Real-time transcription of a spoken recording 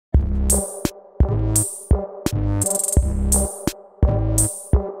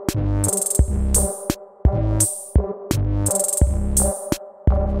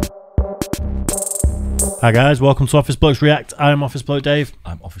Hi guys, welcome to Office Blokes React. I'm Office Bloke Dave.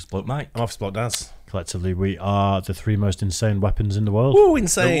 I'm Office Bloke Mike. I'm Office Bloke Daz. Collectively, we are the three most insane weapons in the world. Ooh,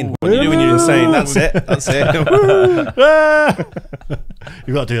 insane. What do you do when you're insane? That's it. That's it.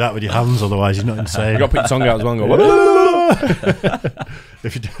 You've got to do that with your hands, otherwise you're not insane. You've got to put your tongue out as well and go, whoa.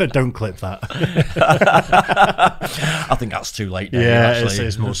 If you don't clip that. I think that's too late, Dave, Yeah, actually.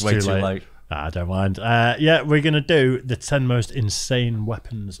 it's much way too late. I don't mind. Yeah, we're going to do the 10 most insane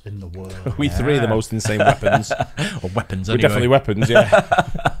weapons in the world. We three are the most insane weapons. Or weapons, We're anyway. definitely weapons,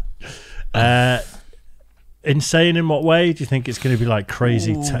 yeah. Insane in what way? Do you think it's going to be like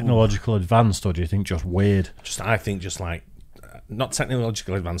crazy technological advanced, or do you think just weird? I think just like, not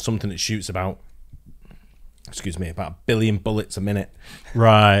technological advance, something that shoots about, about 1 billion bullets a minute.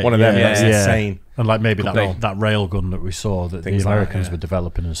 Right. One of them, that's insane. And like maybe that rail gun that we saw that the Americans were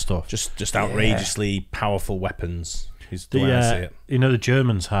developing and stuff. Just outrageously powerful weapons is the way I see it. You know, the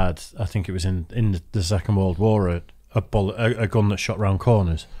Germans had, I think it was in the Second World War, a gun that shot round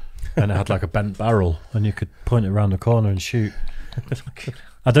corners. And it had like a bent barrel, and you could point it around the corner and shoot.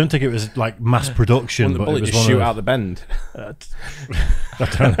 I don't think it was like mass production, but the bullet it was just shoot out the bend. I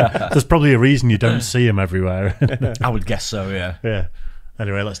don't know. There's probably a reason you don't see them everywhere. I would guess so, yeah. Yeah.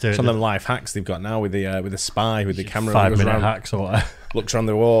 Anyway, let's do it. Some of them life hacks they've got now with the spy with the camera. 5-minute hacks or whatever. Looks around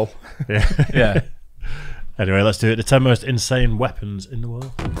the wall. Yeah. Anyway, let's do it. The 10 most insane weapons in the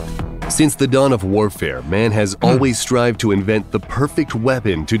world. Since the dawn of warfare, man has always strived to invent the perfect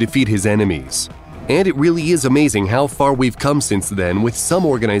weapon to defeat his enemies. And it really is amazing how far we've come since then, with some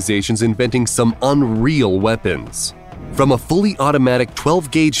organizations inventing some unreal weapons. From a fully automatic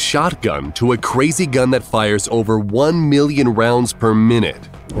 12-gauge shotgun to a crazy gun that fires over 1 million rounds per minute.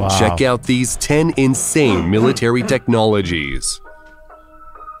 Wow. Check out these 10 insane military technologies.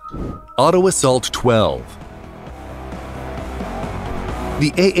 Auto Assault 12.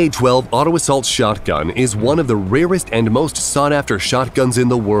 The AA-12 Auto Assault Shotgun is one of the rarest and most sought-after shotguns in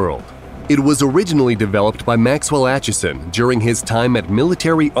the world. It was originally developed by Maxwell Atchison during his time at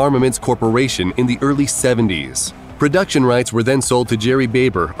Military Armaments Corporation in the early 70s. Production rights were then sold to Jerry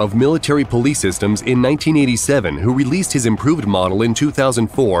Baber of Military Police Systems in 1987, who released his improved model in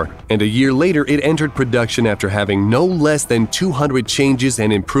 2004, and a year later it entered production after having no less than 200 changes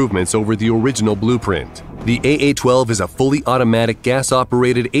and improvements over the original blueprint. The AA-12 is a fully automatic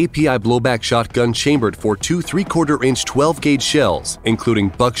gas-operated API blowback shotgun chambered for two 3/4-inch 12-gauge shells, including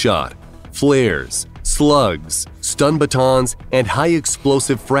buckshot, flares, slugs, stun batons, and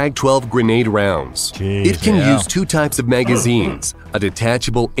high-explosive Frag-12 grenade rounds. It can use two types of magazines, a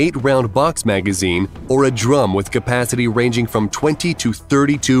detachable 8-round box magazine or a drum with capacity ranging from 20 to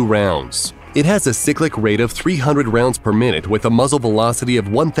 32 rounds. It has a cyclic rate of 300 rounds per minute with a muzzle velocity of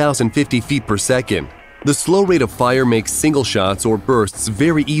 1,050 feet per second. The slow rate of fire makes single shots or bursts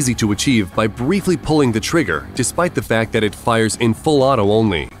very easy to achieve by briefly pulling the trigger, despite the fact that it fires in full auto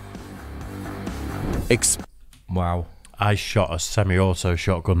only. Wow. I shot a semi-auto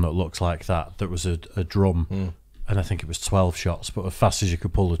shotgun that looks like that. That was a drum, and I think it was 12 shots, but as fast as you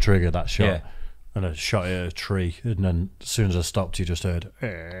could pull the trigger, that shot. Yeah. And I shot it at a tree, and then as soon as I stopped, you just heard.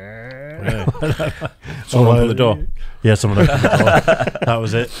 Someone opened the door. Yeah, someone opened the door. That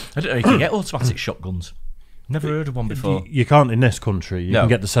was it. I don't know, you can get automatic shotguns. Never heard of one before. You can't in this country. You can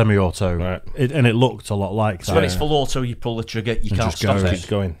get the semi-auto, Right. And it looked a lot like So that. when it's full auto, you pull the trigger, you can't just stop goes. it. Keeps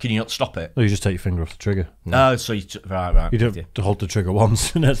going. Can you not stop it? No, you just take your finger off the trigger. Oh, so you... Right. You don't have to hold the trigger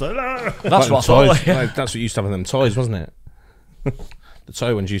once, and it's like, ah! That's what I toys. thought. Like, that's what you used to have in them toys, wasn't it? The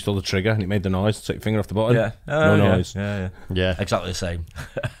toy when you used to hold the trigger and it made the noise. Take your finger off the button. Yeah. No noise. Yeah. Exactly the same.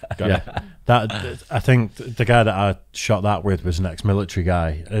 Yeah, that I think the guy that I shot that with was an ex-military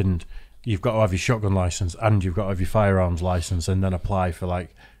guy, and you've got to have your shotgun license and you've got to have your firearms license, and then apply for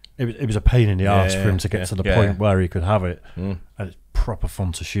like it was a pain in the arse for him to get to the point where he could have it. And it's proper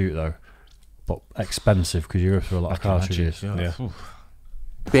fun to shoot though, but expensive because you go through a lot of cartridges.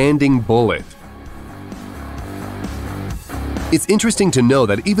 Banding bullet. It's interesting to know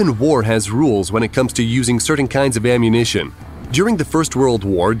that even war has rules when it comes to using certain kinds of ammunition. During the First World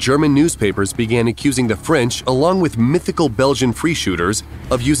War, German newspapers began accusing the French, along with mythical Belgian free shooters,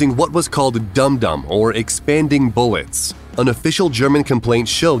 of using what was called dum-dum or expanding bullets. An official German complaint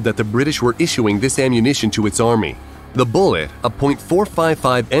showed that the British were issuing this ammunition to its army. The bullet, a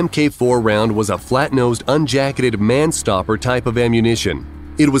 .455 Mk4 round, was a flat-nosed, unjacketed man-stopper type of ammunition.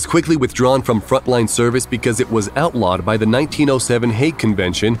 It was quickly withdrawn from frontline service because it was outlawed by the 1907 Hague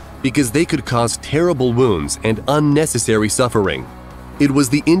Convention because they could cause terrible wounds and unnecessary suffering. It was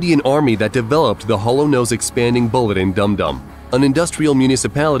the Indian Army that developed the hollow-nose expanding bullet in Dum Dum, an industrial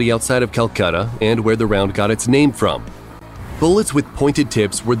municipality outside of Calcutta and where the round got its name from. Bullets with pointed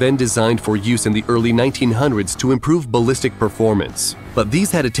tips were then designed for use in the early 1900s to improve ballistic performance, but these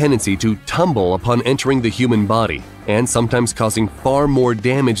had a tendency to tumble upon entering the human body, and sometimes causing far more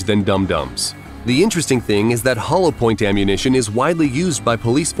damage than dum-dums. The interesting thing is that hollow point ammunition is widely used by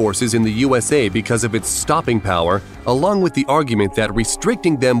police forces in the USA because of its stopping power, along with the argument that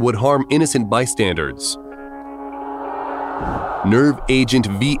restricting them would harm innocent bystanders. Nerve Agent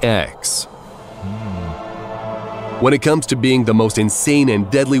VX. When it comes to being the most insane and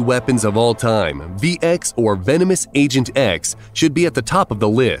deadly weapons of all time, VX or Venomous Agent X should be at the top of the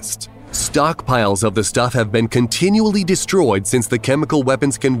list. Stockpiles of the stuff have been continually destroyed since the Chemical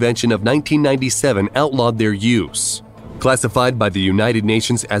Weapons Convention of 1997 outlawed their use. Classified by the United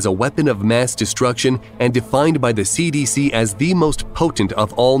Nations as a weapon of mass destruction and defined by the CDC as the most potent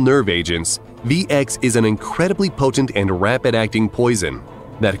of all nerve agents, VX is an incredibly potent and rapid-acting poison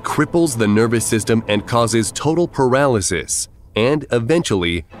that cripples the nervous system and causes total paralysis, and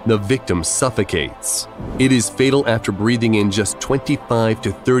eventually, the victim suffocates. It is fatal after breathing in just 25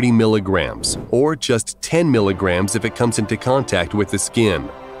 to 30 milligrams, or just 10 milligrams if it comes into contact with the skin.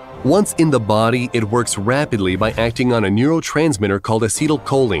 Once in the body, it works rapidly by acting on a neurotransmitter called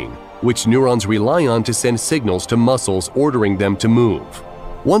acetylcholine, which neurons rely on to send signals to muscles ordering them to move.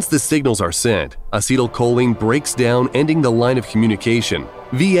 Once the signals are sent, acetylcholine breaks down, ending the line of communication.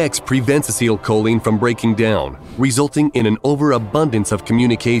 VX prevents acetylcholine from breaking down, resulting in an overabundance of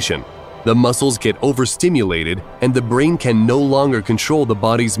communication. The muscles get overstimulated, and the brain can no longer control the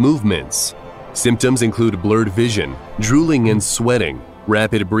body's movements. Symptoms include blurred vision, drooling and sweating,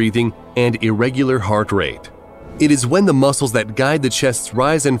 rapid breathing, and irregular heart rate. It is when the muscles that guide the chest's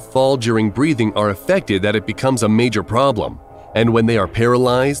rise and fall during breathing are affected that it becomes a major problem. And when they are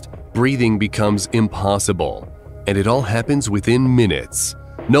paralyzed, breathing becomes impossible. And it all happens within minutes.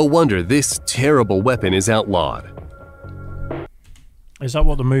 No wonder this terrible weapon is outlawed. Is that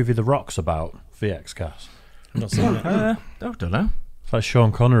what the movie The Rock's about? VX Gas. I'm not saying that. I don't know. It's like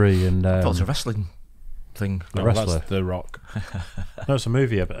Sean Connery and I thought it was a wrestling thing. The No, wrestler. that's The Rock. No, it's a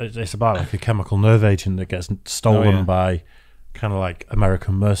movie. But it's about like a chemical nerve agent that gets stolen by kind of like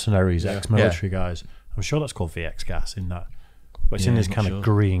American mercenaries, ex-military guys. I'm sure that's called VX Gas in that. But it's in these kind of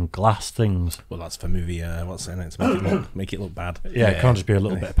green glass things. Well, that's for movie. What's in it to make it look bad. Yeah, it can't just be a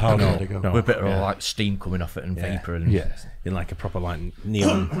little bit of powder. With a bit of like steam coming off it and vapour and in like a proper like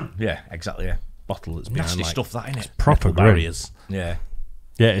neon yeah, exactly. Yeah, bottle that's behind nasty like stuff that in it. Proper metal grim. barriers. Yeah,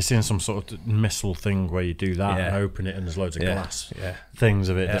 Yeah, it's in some sort of missile thing where you do that and Yeah. open it, and there's loads of glass things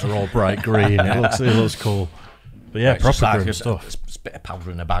of it that are all bright green. It looks cool. But yeah, it's just proper like grim stuff. It's a bit of powder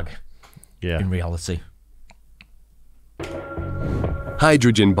in a bag. Yeah. In reality.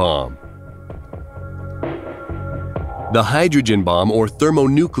 Hydrogen bomb. The hydrogen bomb or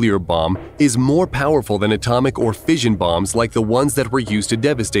thermonuclear bomb is more powerful than atomic or fission bombs like the ones that were used to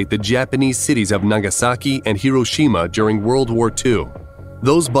devastate the Japanese cities of Nagasaki and Hiroshima during World War II.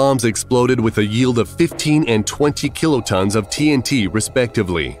 Those bombs exploded with a yield of 15 and 20 kilotons of TNT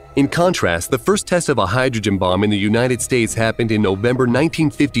respectively. In contrast, the first test of a hydrogen bomb in the United States happened in November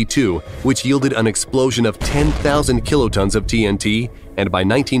 1952, which yielded an explosion of 10,000 kilotons of TNT, and by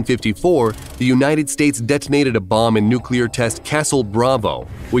 1954, the United States detonated a bomb in nuclear test Castle Bravo,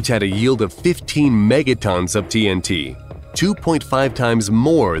 which had a yield of 15 megatons of TNT. 2.5 times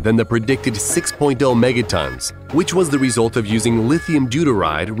more than the predicted 6.0 megatons, which was the result of using lithium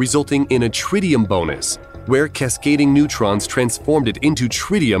deuteride, resulting in a tritium bonus, where cascading neutrons transformed it into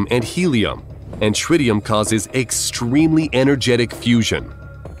tritium and helium, and tritium causes extremely energetic fusion.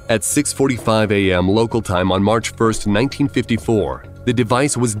 At 6:45 a.m. local time on March 1, 1954, the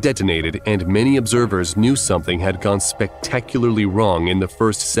device was detonated, and many observers knew something had gone spectacularly wrong in the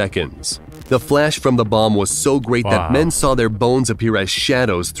first seconds. The flash from the bomb was so great that men saw their bones appear as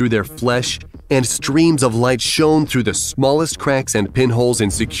shadows through their flesh, and streams of light shone through the smallest cracks and pinholes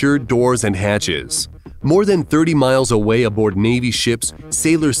in secured doors and hatches. More than 30 miles away aboard Navy ships,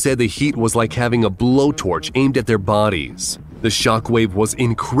 sailors said the heat was like having a blowtorch aimed at their bodies. The shockwave was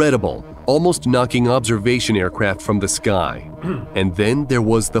incredible, almost knocking observation aircraft from the sky. And then there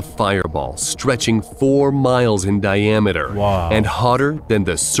was the fireball, stretching 4 miles in diameter and hotter than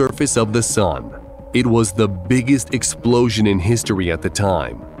the surface of the sun. It was the biggest explosion in history at the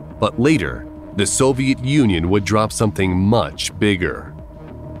time. But later, the Soviet Union would drop something much bigger.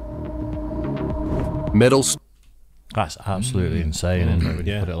 That's absolutely insane, isn't it, when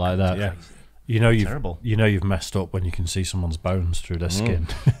you put it like that? Yeah. You know Terrible. you've messed up when you can see someone's bones through their skin.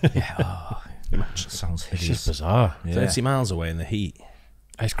 Sounds It's hideous. just bizarre. 30 miles away in the heat.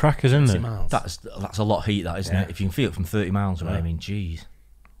 It's crackers, isn't 30 it? miles. That's a lot of heat, that isn't it? If you can feel it from 30 miles away, I mean, geez.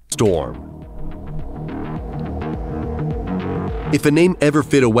 Storm. If a name ever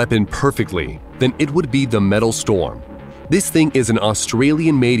fit a weapon perfectly, then it would be the Metal Storm. This thing is an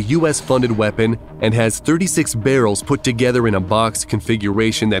Australian-made US-funded weapon and has 36 barrels put together in a box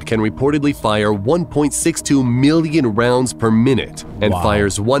configuration that can reportedly fire 1.62 million rounds per minute and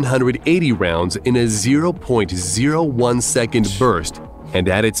fires 180 rounds in a 0.01 second burst. And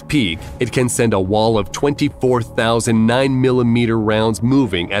at its peak, it can send a wall of 24,000 9mm rounds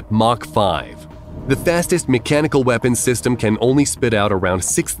moving at Mach 5. The fastest mechanical weapons system can only spit out around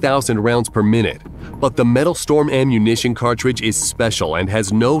 6,000 rounds per minute, but the Metal Storm ammunition cartridge is special and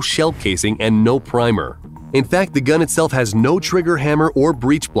has no shell casing and no primer. In fact, the gun itself has no trigger hammer or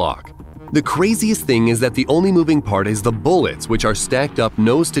breech block. The craziest thing is that the only moving part is the bullets, which are stacked up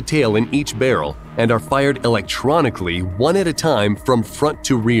nose to tail in each barrel and are fired electronically one at a time from front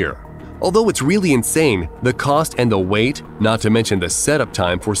to rear. Although it's really insane, the cost and the weight, not to mention the setup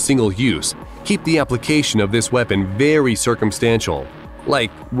time for single use, keep the application of this weapon very circumstantial.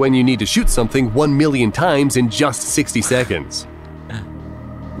 Like when you need to shoot something 1 million times in just 60 seconds.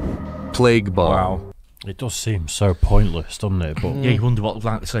 Plague bomb. Wow. It does seem so pointless, doesn't it? But Yeah, you wonder what,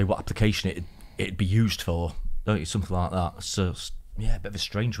 like, say, what application it'd be used for, don't you? Something like that. So, yeah, a bit of a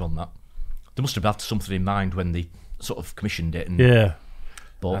strange one, that. They must have had something in mind when they sort of commissioned it. And, yeah,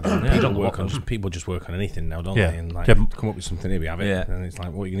 But people just work on anything now, don't Yeah. they? And like Yeah. come up with something, here we have it. Yeah. And it's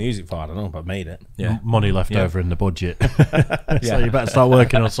like, what are you going to use it for? I don't know, but I made it. yeah. money left Yeah. over in the budget. So Yeah. you better start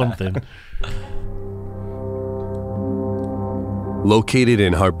working on something. Located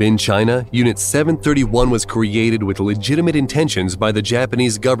in Harbin, China, Unit 731 was created with legitimate intentions by the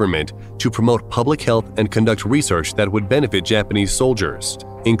Japanese government to promote public health and conduct research that would benefit Japanese soldiers,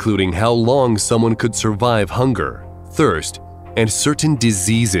 including how long someone could survive hunger, thirst, and certain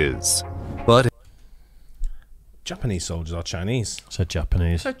diseases. But Japanese soldiers are Chinese. Said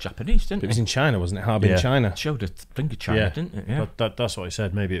Japanese. Said Japanese, didn't It was it? in China, wasn't it? Harbin, Yeah. China. Showed a thing of China, Yeah, didn't it? Yeah. But that's what he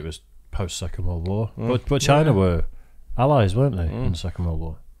said. Maybe it was post Second World War. But China were allies, weren't they, in the Second World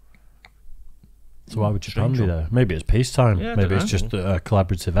War? So why would Japan Strange be one. there? Maybe it's peacetime. Yeah, I Maybe don't it's know. just a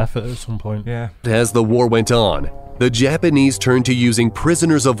collaborative effort at some point. Yeah. as the war went on, the Japanese turned to using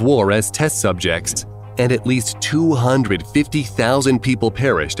prisoners of war as test subjects, and at least 250,000 people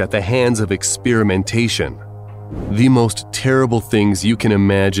perished at the hands of experimentation. The most terrible things you can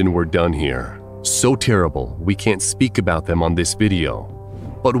imagine were done here. So terrible, we can't speak about them on this video.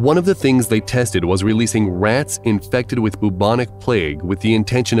 But one of the things they tested was releasing rats infected with bubonic plague with the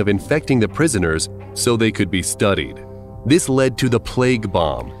intention of infecting the prisoners so they could be studied. This led to the plague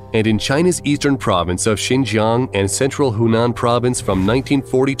bomb, and in China's eastern province of Xinjiang and central Hunan province from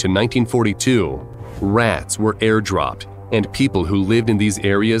 1940 to 1942, rats were airdropped, and people who lived in these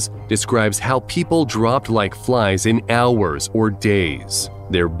areas describes how people dropped like flies in hours or days,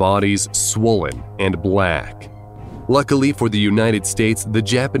 their bodies swollen and black. Luckily for the United States, the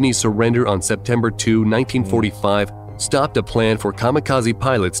Japanese surrender on September 2, 1945 stopped a plan for kamikaze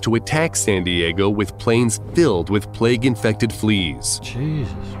pilots to attack San Diego with planes filled with plague-infected fleas.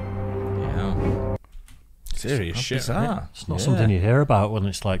 Jesus. Yeah. Serious shit. Bizarre. It's not something you hear about when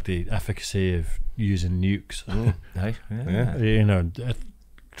it's like the efficacy of using nukes. Hey, Yeah. You know,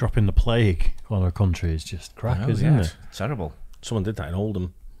 dropping the plague on a country is just I crackers, know, isn't yeah. it? Terrible. Someone did that in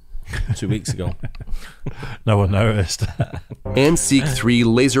Oldham 2 weeks ago. No one noticed. ANSEEK 3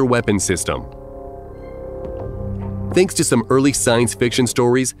 laser weapon system. Thanks to some early science fiction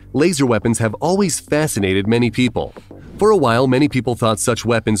stories, laser weapons have always fascinated many people. For a while, many people thought such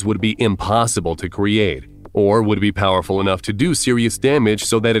weapons would be impossible to create, or would be powerful enough to do serious damage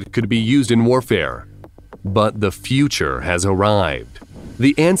so that it could be used in warfare. But the future has arrived.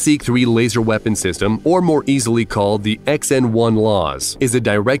 The ANSEEK 3 laser weapon system, or more easily called the XN1 LAWS, is a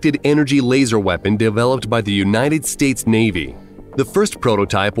directed energy laser weapon developed by the United States Navy. The first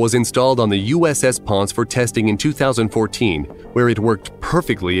prototype was installed on the USS Ponce for testing in 2014, where it worked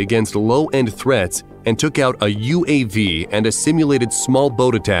perfectly against low-end threats and took out a UAV and a simulated small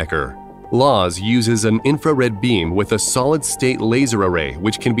boat attacker. LAWS uses an infrared beam with a solid-state laser array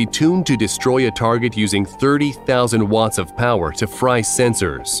which can be tuned to destroy a target using 30,000 watts of power to fry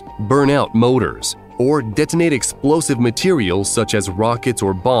sensors, burn out motors, or detonate explosive materials such as rockets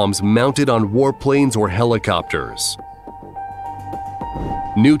or bombs mounted on warplanes or helicopters.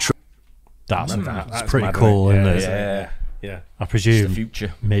 That's That's pretty mad, cool, isn't isn't it? it? Yeah. Yeah. I It's presume the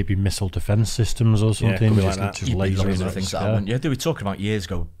future. maybe missile defense systems or something. could be just, like that. just You'd be looking lasers at at things the like sky. that. Yeah, they were talking about years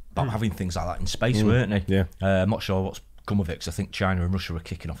ago about having things like that in space, weren't they? Yeah. I'm not sure what's come of it because I think China and Russia were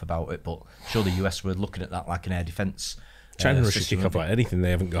kicking off about it, but sure the US were looking at that like an air defense. China and Russia system, kick off weren't about anything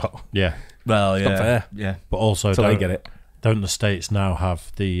they haven't got. Yeah, Well, yeah, not fair. yeah. but also Until they don't, get it. don't the States now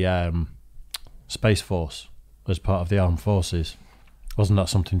have the Space Force as part of the armed forces. Wasn't that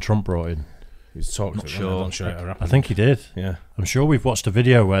something Trump brought in? He's talked Not to it, sure. I'm not sure it ever I happened. think he did. Yeah. I'm sure we've watched a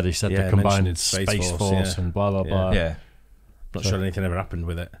video where they said Yeah, they combined mentioned Space Force yeah. and blah, blah, blah. Yeah. Not sure anything ever happened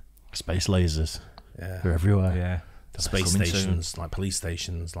with it. Space lasers. Yeah. They're everywhere. Yeah. Space Coming stations, like police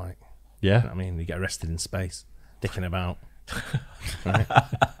stations, like, Yeah. I mean, you get arrested in space, dicking about.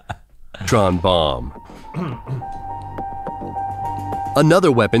 Neutron bomb.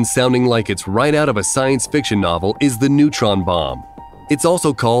 Another weapon sounding like it's right out of a science fiction novel is the neutron bomb. It's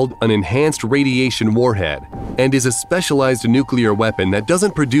also called an enhanced radiation warhead and is a specialized nuclear weapon that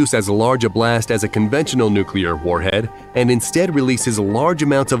doesn't produce as large a blast as a conventional nuclear warhead and instead releases large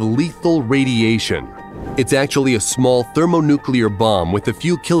amounts of lethal radiation. It's actually a small thermonuclear bomb with a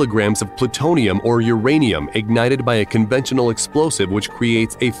few kilograms of plutonium or uranium ignited by a conventional explosive which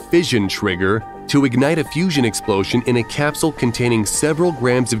creates a fission trigger to ignite a fusion explosion in a capsule containing several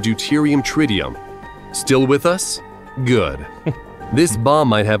grams of deuterium tritium. Still with us? Good. This bomb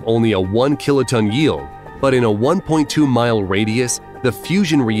might have only a 1 kiloton yield, but in a 1.2 mile radius, the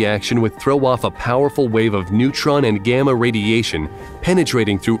fusion reaction would throw off a powerful wave of neutron and gamma radiation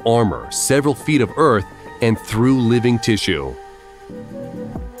penetrating through armor, several feet of earth, and through living tissue.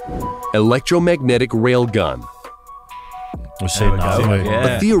 Electromagnetic railgun. We've seen that, haven't we? Yeah.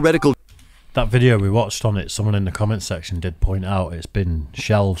 A theoretical That video we watched on it, someone in the comment section did point out it's been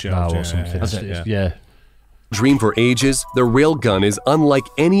shelved now yeah, or something. yeah, Yeah. dream for ages, the railgun is unlike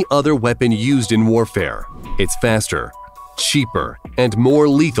any other weapon used in warfare. It's faster, cheaper, and more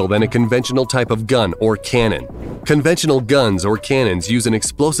lethal than a conventional type of gun or cannon. Conventional guns or cannons use an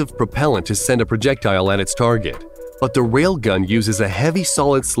explosive propellant to send a projectile at its target, but the railgun uses a heavy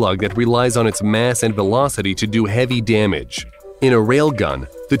solid slug that relies on its mass and velocity to do heavy damage. In a railgun,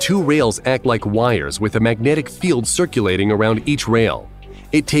 the two rails act like wires with a magnetic field circulating around each rail.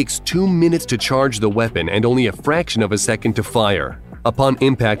 It takes 2 minutes to charge the weapon and only a fraction of a second to fire. Upon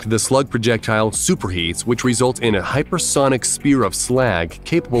impact, the slug projectile superheats, which results in a hypersonic spear of slag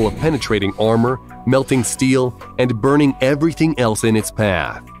capable of penetrating armor, melting steel, and burning everything else in its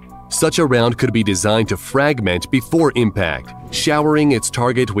path. Such a round could be designed to fragment before impact, showering its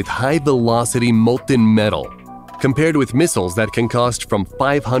target with high-velocity molten metal. Compared with missiles that can cost from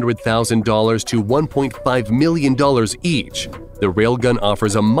 $500,000 to $1.5 million each, the railgun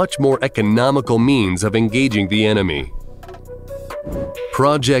offers a much more economical means of engaging the enemy.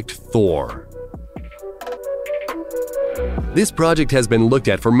 Project Thor. This project has been looked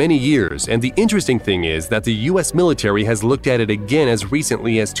at for many years, and the interesting thing is that the US military has looked at it again as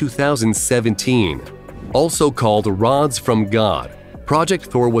recently as 2017. Also called Rods from God, Project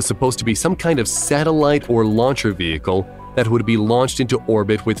Thor was supposed to be some kind of satellite or launcher vehicle that would be launched into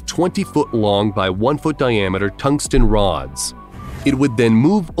orbit with 20-foot long by 1-foot diameter tungsten rods. It would then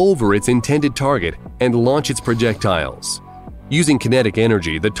move over its intended target and launch its projectiles. Using kinetic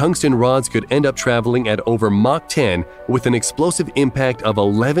energy, the tungsten rods could end up traveling at over Mach 10 with an explosive impact of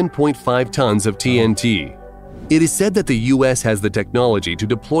 11.5 tons of TNT. It is said that the US has the technology to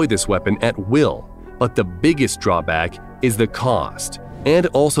deploy this weapon at will, but the biggest drawback is the cost, and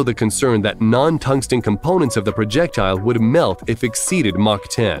also the concern that non-tungsten components of the projectile would melt if exceeded Mach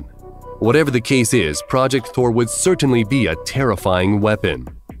 10. Whatever the case is, Project Thor would certainly be a terrifying weapon.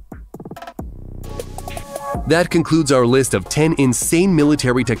 That concludes our list of 10 insane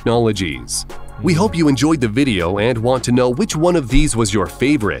military technologies. We hope you enjoyed the video and want to know which one of these was your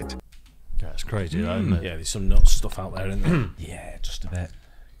favorite. Yeah, it's crazy, that, isn't it? Yeah, there's some nuts stuff out there, isn't there? Yeah, just a bit.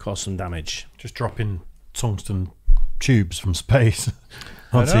 Cause some damage. Just dropping tungsten tubes from space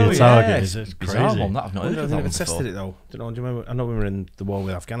I onto know, your yeah, target it's is bizarre crazy. one, that I've not I heard don't of think that they one tested before. it though. Do you remember? I know we were in the war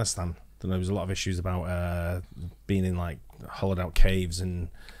with Afghanistan. There was a lot of issues about being in like hollowed out caves and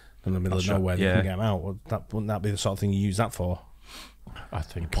in the middle of nowhere. They yeah. couldn't get them out. Wouldn't that be the sort of thing you use that for? I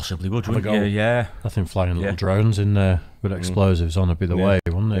think Possibly would, Have a wouldn't you? go. Yeah. I think flying little Yeah. drones in there with explosives on would be the way,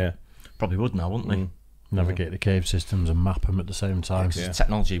 wouldn't it? Yeah. Probably would now, wouldn't they? Navigate the cave systems and map them at the same time. Because the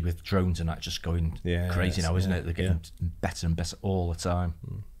technology with drones and that just going crazy now, isn't it? They're getting better and better all the time.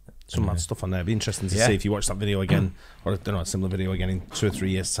 Some mad stuff on there. It'd be interesting to Yeah. see if you watch that video again, or I don't know, a similar video again in 2 or 3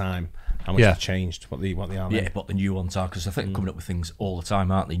 years' time. How much Yeah. has changed? What they are. Yeah, but the new ones are, because I think they're coming up with things all the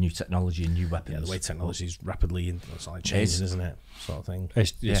time, aren't they? New technology and new weapons. Yeah, the way technology is rapidly changing, isn't it? Sort of thing.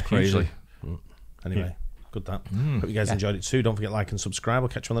 It's crazy. hugely. Anyway, good that. Hope you guys enjoyed it too. Don't forget to like and subscribe. I'll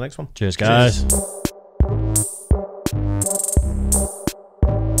catch you on the next one. Cheers, guys.